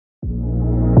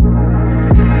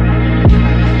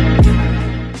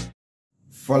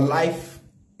For life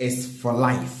is for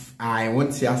life. I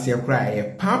want to say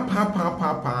cry.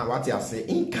 Pa. What you say?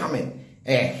 Incoming.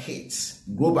 Hits.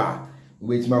 Global.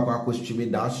 Which my quack streaming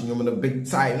dancing on the big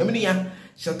time. No many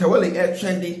Shatta Wale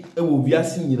trendy. It will be a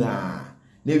singer.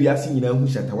 Never a singer who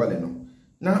Shatta Wale no.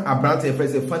 Now a brand a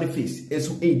phrase a funny face. It's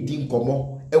a dim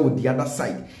como. It would the other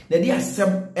side. The dear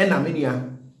Sam and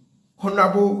Aminia.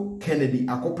 Honorable Kennedy.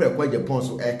 A corporate quite Japan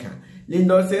so eka.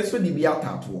 Endorse says so the be out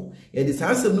at war. It is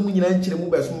answered no meaning to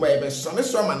move as my son is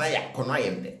some and I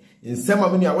connive. In some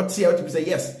of I would say out to say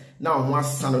yes. Now one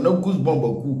son no goose bomb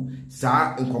or goo.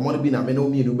 Sir and common being a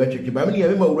man me no better to buy me a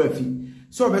member refi.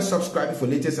 So be subscribe for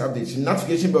latest updates,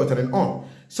 notification bell turn on.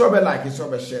 So be like it, so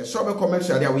be share, so be comment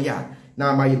there we are.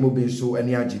 Now my mobile so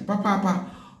energy. Papa.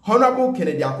 Honorable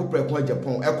Kennedy Akopre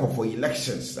Japan echo for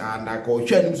elections and I call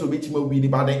him so which will be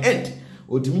by the end.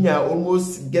 Otimina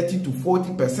almost getting to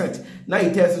 40%. Now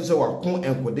it tells us so I come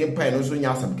and put them pine also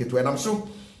yasam get when I'm so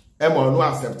Emma no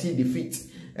accept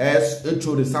defeat as it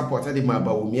show the support of the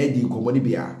maba will me di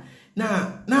commodibia.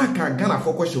 Now can Ghana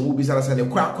for question will be and the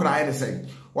crack anything.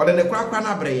 What in the crack and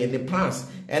the plans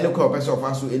and the purpose of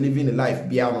us living the life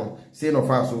beyond saying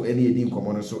of us any dim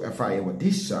common so a fire with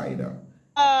this side.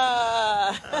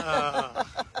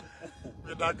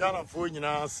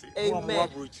 Amen.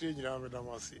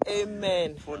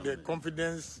 Amen. For the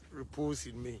confidence reposed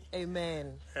in me.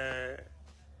 Amen.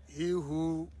 He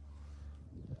who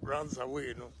runs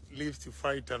away lives to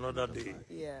fight another day.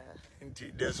 Yeah.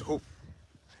 There's hope.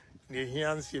 Maybe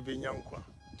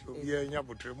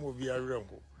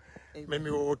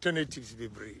alternatives be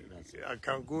brave. I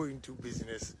can go into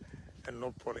business and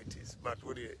not politics, but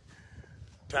what the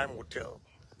time will tell.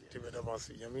 No.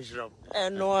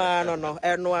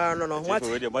 What?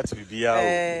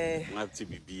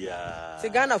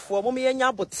 Ghana for mommy and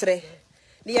yabotre.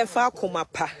 Near far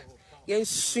comapa. Yen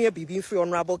sooner be free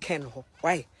honorable Ken.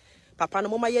 Why? Papa no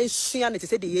mama yen sooner to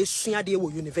say the yes sooner de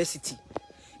university.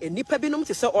 And nipa binum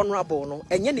to say honorable no,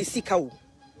 and yen is sika.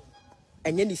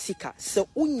 And yen is sika. So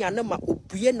unyanama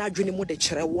ubuye na junimu de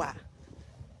cherewa.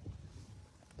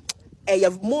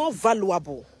 Have more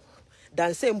valuable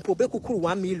than say mpobe kukuru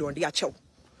 1 million de achew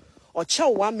or chew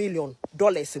 $1 million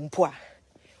mpoa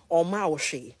or ma wo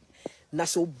hwe na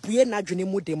so bue na dwene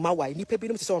mu de mawa ni pe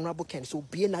binom say honorable Ken so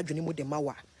bue na dwene mu de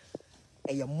mawa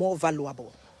more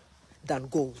valuable than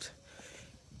gold.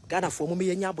 Ghana for mo me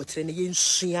yenya abotre ne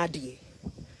yensua de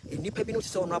ni pe binom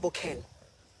say honorable Ken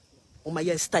o ma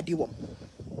ye study wom.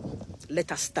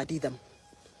 Let us study them.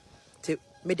 Te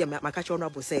media makacho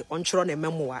honorable say onchro ne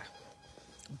memoir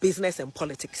business and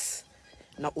politics.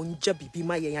 Na onja bibi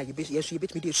ma yen aye yesu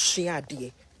yebet me de sua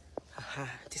ade aha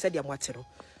ti se de amwate no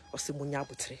o se munya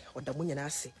abotre o da munya na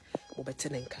ase mo bete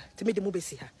nenka ti me de mo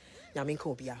besi ha nyame nka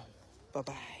obi a bye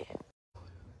bye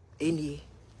eni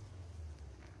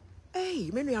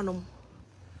hey menu anom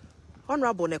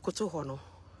honorable na koto ho no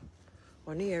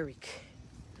oni Eric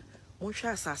mo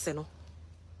hwa asase no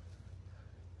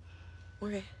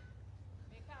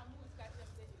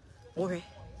more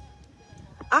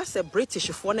as a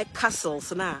British for ne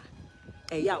castles na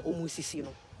ya omusisi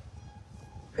no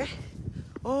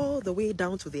all the way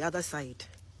down to the other side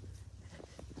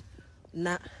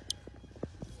na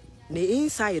the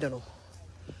inside no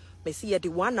me see the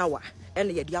 1 hour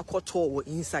and ye dia koto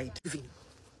inside living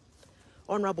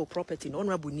honorable property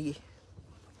honorable nie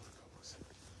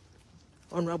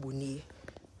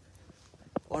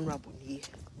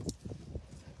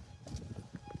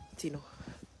tino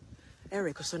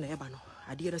Eric so na eba no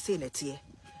ade na say netie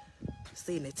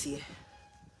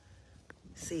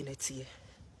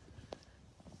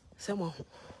someone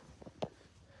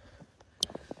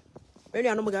when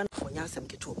you know Ghana for nyasem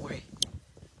keto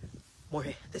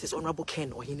more this is honorable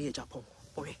Ken or in Japan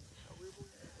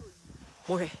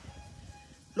more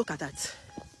look at that,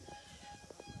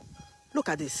 look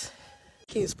at this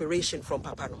inspiration from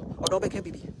Papa no odobe can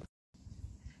be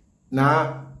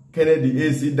na Kennedy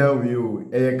AC down you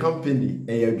a company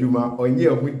a juma on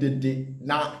year who did it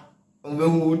na we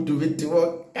to it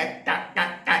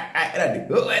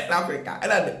West Africa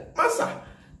Massa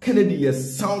Kennedy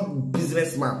is sound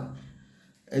businessman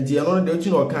and the other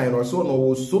kind or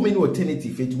so many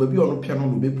alternative it will be on piano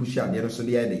no be push out there so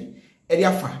the idea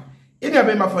ediafa any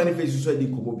abema funny face so di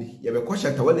komobi ye be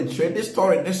question ta wale trade this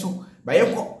story this so by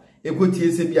enko e go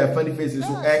tie se bi funny face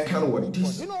so e can what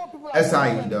this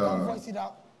aside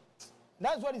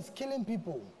that's what is killing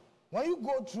people. When you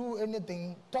go through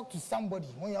anything, talk to somebody.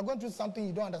 When you're going through something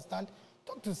you don't understand,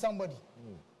 talk to somebody.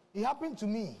 It happened to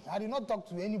me. I did not talk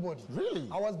to anybody. Really?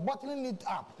 I was bottling it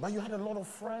up. But you had a lot of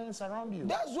friends around you.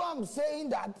 That's why I'm saying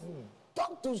that.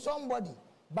 Talk to somebody.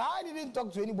 But I didn't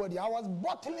talk to anybody. I was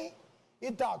bottling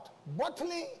it out,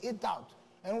 bottling it out.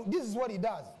 And this is what he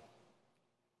does.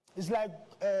 It's like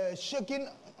shaking.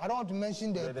 I don't want to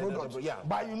mention the product,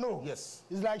 but you know, yes,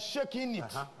 it's like shaking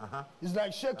it. It's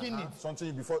like shaking it.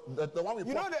 Something before the one we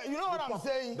pop. You know what I'm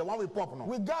saying? The one we pop now.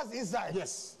 With gas inside.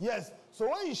 Yes. Yes. So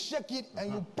when you shake it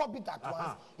and you pop it at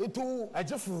once, it will. I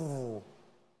just.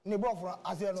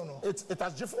 It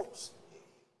has jiffles.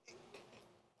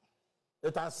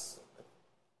 It has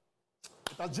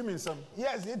Jimmy in some.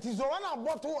 Yes, it is the one I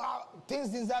bottle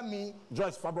things inside me.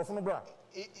 Joyce Fabrofono bra.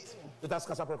 It has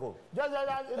Casapreco. Just hey,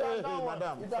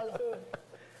 madam. It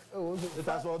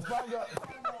has what?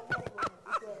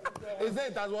 Is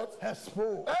it has what?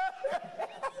 Expo.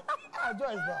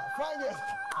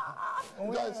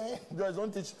 Joyce,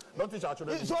 don't teach our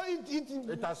children. So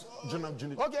it has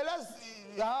gin. Okay, let's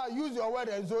use your word.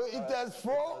 So it has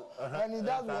flow and it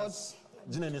does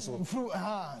what? Fruit.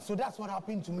 So that's what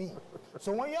happened to me.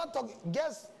 So when you're talking,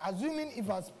 guess, assuming if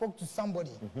I spoke to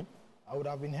somebody, I would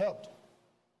have been helped.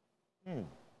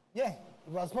 Yeah,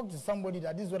 if I spoke to somebody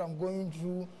that this is what I'm going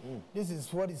through, this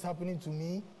is what is happening to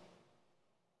me,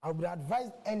 I would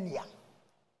advise earlier.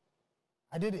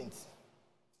 I didn't.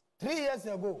 3 years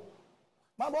ago,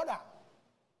 my brother,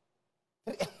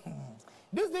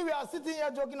 this thing we are sitting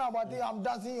here joking about, I'm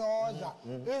dancing your Usher.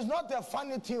 It's not a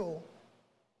funny thing.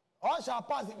 Usher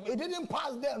passed. It didn't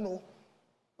pass there, no.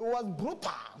 It was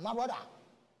brutal, my brother.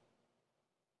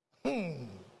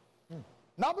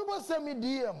 Now people send me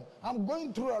DM. I'm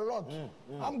going through a lot.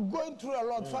 I'm going through a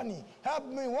lot. Funny. Help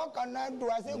me. What can I do?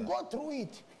 I say, go through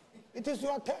it. It is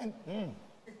your turn.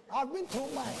 I've been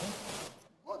through mine.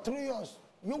 Go through yours.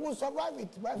 You will survive it.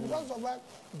 But if you don't survive,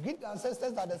 greet the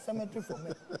ancestors at the cemetery for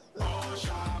me.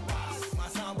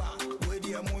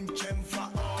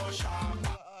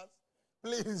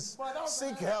 Please,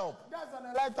 seek help.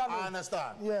 I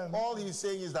understand. Yeah. All he's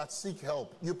saying is that seek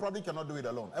help. You probably cannot do it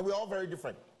alone. And we're all very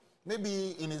different.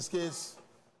 Maybe in his case,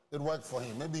 it worked for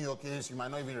him. Maybe in your case, you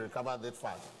might not even recover that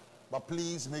fast. But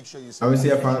please make sure you see. I will say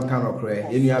a fan kind of cray.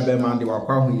 You have a man, they were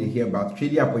quite here about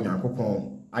Trady upon your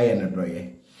coupon. I am a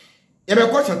droye. If I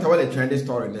watch Shatta trending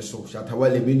story in the show, Shatta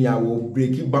will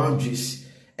break boundaries.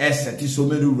 Set so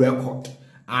many record.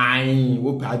 I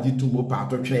will pay you to more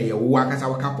part of tray, work as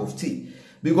our cup of tea.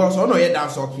 Because I know you're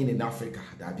talking in Africa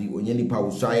that the only power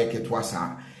was I get was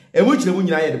and which the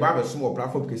woman I had the Bible small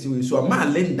platform because we saw my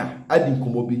Linda, I didn't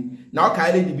come obi. Now,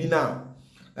 Kylie be now,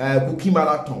 cookie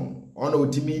marathon, on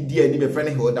OTM, dear, and even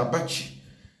friendly hold a batch.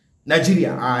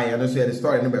 Nigeria, I understand the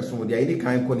story number so there any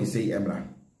kind can say Emra.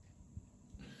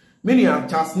 Minia,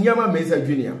 Charles Nyama Mesa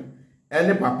Jr. and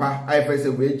the Papa, I first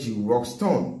away you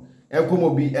Rockstone, and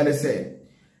Kumobi, and I say,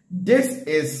 this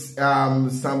is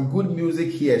some good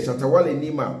music here, Shatta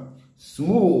Nima.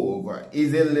 Smooth,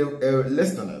 easy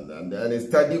listener, and a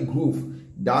steady groove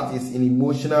that is in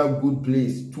emotional good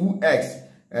place.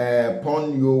 2x,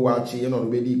 pon yo watch, you know,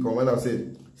 already come and I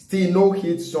said, still no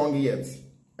hit song yet.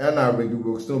 And I read the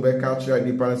books, no back capture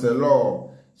the parents law.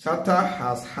 Shatta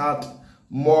has had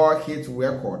more hit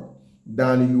record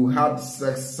than you had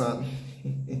sex son.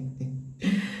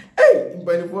 Hey,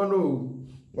 but if you know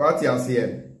what you are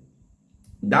saying,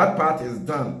 that part is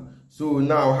done. So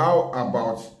now, how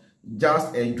about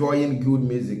just enjoying good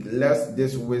music? Let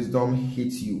this wisdom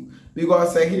hit you.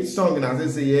 Because a hit song, as I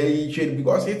say,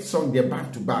 because hit song they're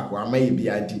back to back, or maybe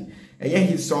I did. And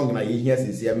hit song na hear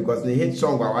here because the hit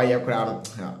song while I crowd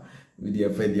with the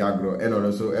Fed Agro and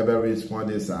also ever respond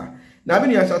this. Now,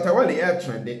 when you are Shatta air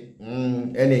trending,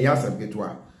 and a yasam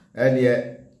getwa, and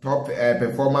the top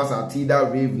performers at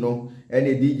Tida Rave, no, and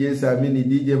the DJs, I mean, the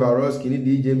DJ Baroski, the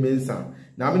DJ Mensa.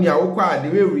 Now, when you are the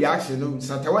way reaction,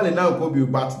 Shatta now could be,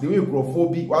 but the way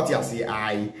Grophobia, what you say,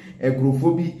 I, and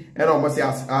Grophobia, and almost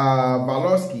as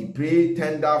Baroski, pray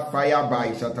tender fire by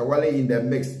Shatta in the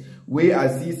mix. Way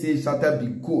as he says, Shatta be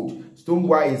good.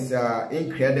 Stonewall is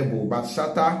incredible, but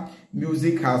Shatta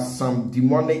music has some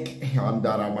demonic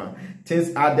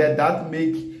things added that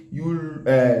make you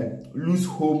lose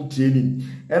home training.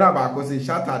 And about say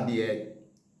Shatta there,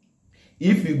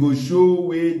 if you go show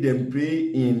where them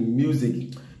pray in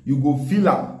music, you go feel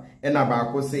am. And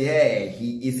about say, hey,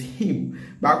 he is him.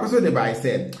 But also the Bible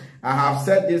said, I have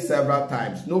said this several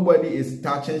times. Nobody is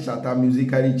touching Shatta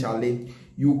musically, Charlie.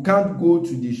 You can't go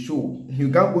to the show. You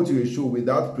can't go to a show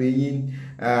without playing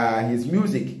his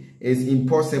music. It's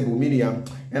impossible, Miriam.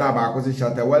 And about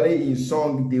Shatta in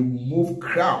song, they move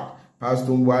crowd.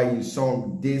 Pastor Why in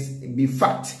song, this be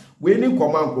fact. When you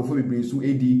come out for be so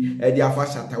Eddie after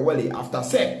Shatta after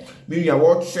said, Miriam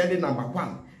what trending number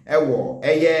 1.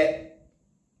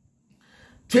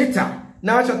 Twitter.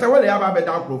 Now Shatta have a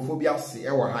down prophobia say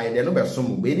high the number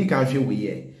some any country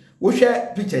we We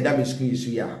share picture that screen so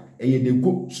yeah. The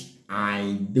goat.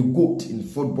 The GOAT in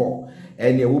football.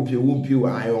 And the whoopie,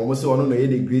 I almost want to know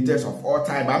the greatest of all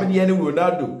time. I'm the end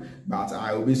Ronaldo, but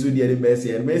I will be so the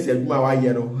Messi. And Messi,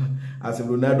 as a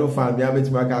Ronaldo fan, I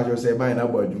met my casual say, mine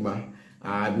about Juma.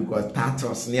 Because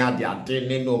Tatos near the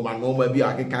attending no man, no maybe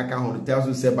I can't tell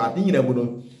you say, but you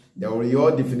know, the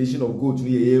real definition of GOAT,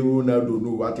 Ronaldo,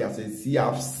 know what I say, see,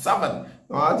 I have 7.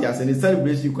 What I say, the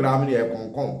celebration you could have me a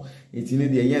concon. It's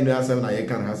in the end, I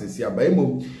can have a see a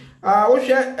baby. We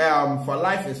share for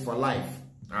life is for life.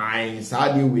 And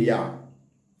sadly we are.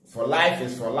 For life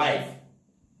is for life.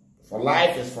 For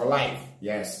life is for life.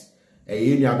 Yes.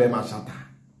 You be my Shatta.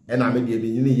 And I may be a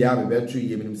year be true.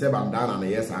 You mean say I'm down on the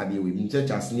yes I deal with. In church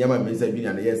as near my message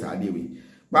and the yes I deal with.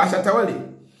 But Shatta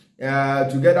Wale,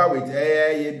 together with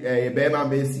Bema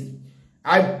Messi,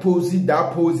 I posted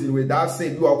that posing with that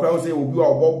say you are crown say will be a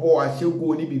bobo I shall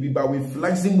go ni bibi but with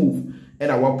flexing move. And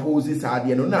our poses are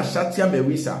the no Shatta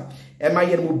Merisa. Emma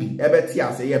yen will be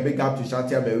ebetia say a big up to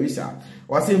Shatta Merisa.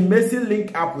 Was in Messi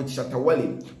link up with Shatta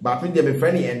Wale, but with them a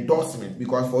friendly endorsement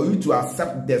because for you to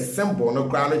accept the symbol no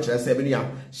crown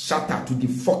Shatta to the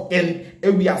fucking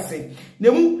area say.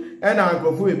 Nemu and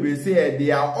Uncle Fu say they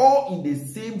are all in the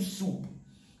same soup,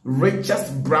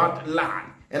 richest brand land.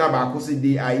 And about say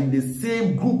they are in the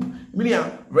same group. Meaning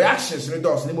reactions to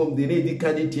those name they need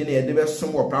candidate and they were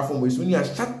somewhat platform with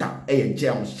Shatta a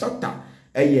gem Shatta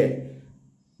a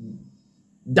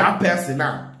that person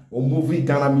now or movie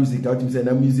Ghana music out in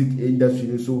the music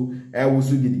industry so I will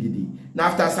so giddy. Now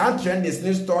after some trend this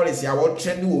new stories ya what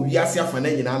trend will be as for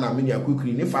na mean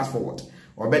quickly fast forward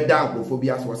or bet down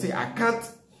phobia so say I can't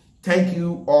thank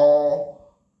you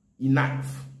all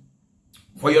enough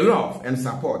for your love and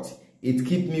support. It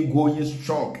keep me going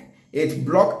strong. It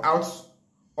block out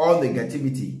all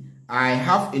negativity. I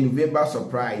have a November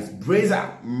surprise.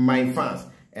 Brazer, my fans,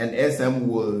 and SM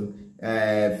will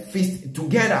feast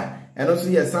together. And also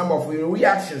here some of your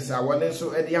reactions. I want to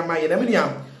so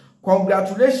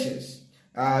congratulations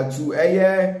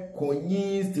to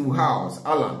Konyin Still House,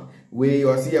 Alan. Where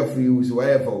you see a free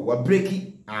whatever. We're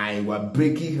breaking. We're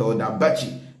breaking held a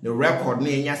batchy. The record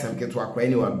name yes I'm get to a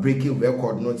crane or breaking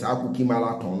record notes I could keep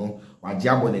marathon or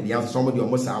jabon and the somebody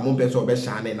almost a moon peso be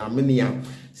shine and a minia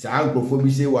say Uncle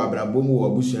Phoebe say wa brabomu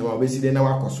or bush and obviously now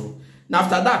wakoso. Now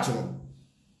after that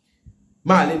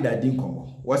my Linda didn't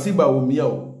come. Was it about me?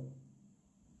 Your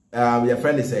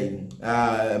friend is saying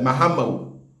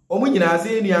Mahama Omuna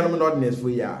say any animal ordinance for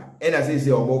ya and I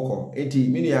say Omoko eti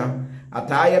minia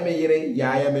ataya me yere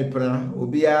ya me prana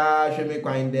obia hwe me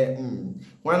kwan de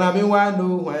when I mean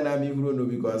one when I mean no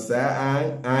because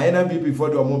I ain't be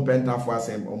before the omo penta for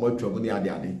asem omo trouble ni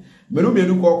ade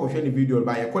menu ko hwe ni video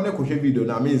ba ye kone ko hwe video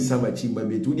na me nsam achi ma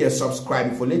be to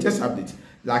subscribe for latest update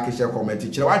like share comment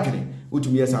kire wadwene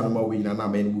utumi yesa no ma we na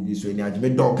me no bi so ni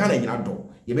agime do kan na do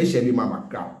ye be share bi mama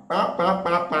crap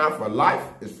pa for life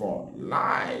is for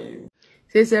life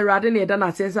say rade na eda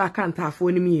na say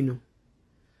akantafo ni mi no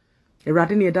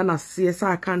rade na eda na say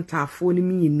akantafo ni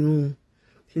mi no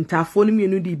Intafoni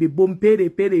mi di be bom pere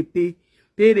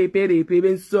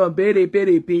ben so pere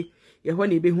ye ho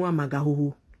ne be hu amaga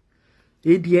hoho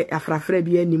e die afrafra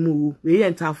bi animu we ye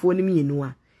intafoni mi enu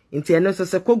a nti eno so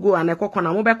se kogo ana kokko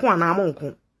na mo be ko ana mo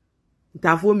nko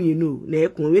intafo mi enu na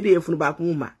ekun we de efunu ba ko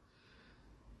ma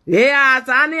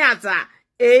atani ata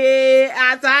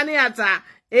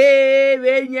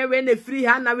we nye we ne free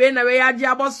ha na we agi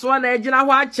aboso na egina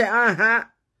ho ache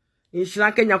aha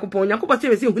inshira Kenya yakopon se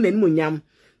we se hu na ni monyam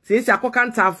since akoka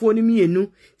ntafo ni mienu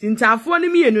tintafo ni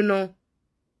mienu no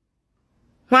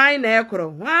why na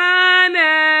ekro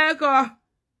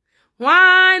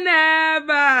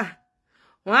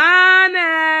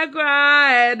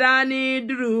edani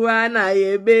druwa na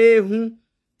yebehu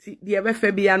ti de be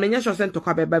fe bia no nya sho se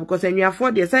ntokwa beba because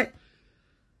enwafo de se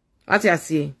ati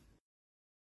asie